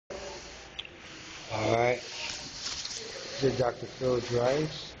Alright. This is Dr. Phil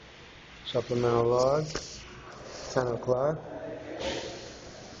DRICE, supplemental log, 10 o'clock.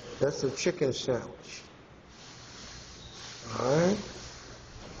 That's a chicken sandwich. Alright.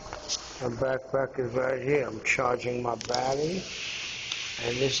 My backpack is right here. I'm charging my battery.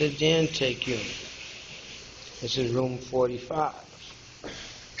 And this is the intake unit. This is room 45.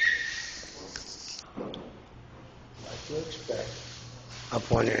 Like you expect,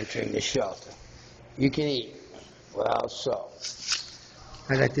 upon entering the shelter. You can eat. Well, so.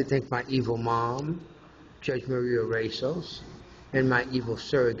 I'd like to thank my evil mom, Judge Maria Rasos, and my evil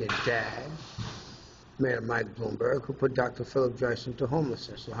surrogate dad, Mayor Mike Bloomberg, who put Dr. Philip DRICE into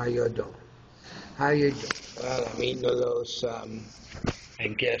homelessness. So how you doing? How you doing? Well, I'm eating a little something,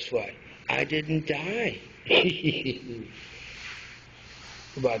 and guess what? I didn't die.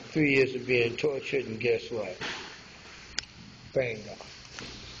 About 3 years of being tortured, and guess what? Bingo.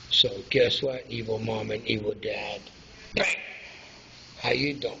 So guess what, evil mom and evil dad? Bang! How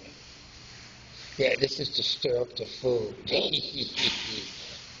you doing? Yeah, this is to stir up the food.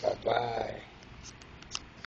 Bye-bye.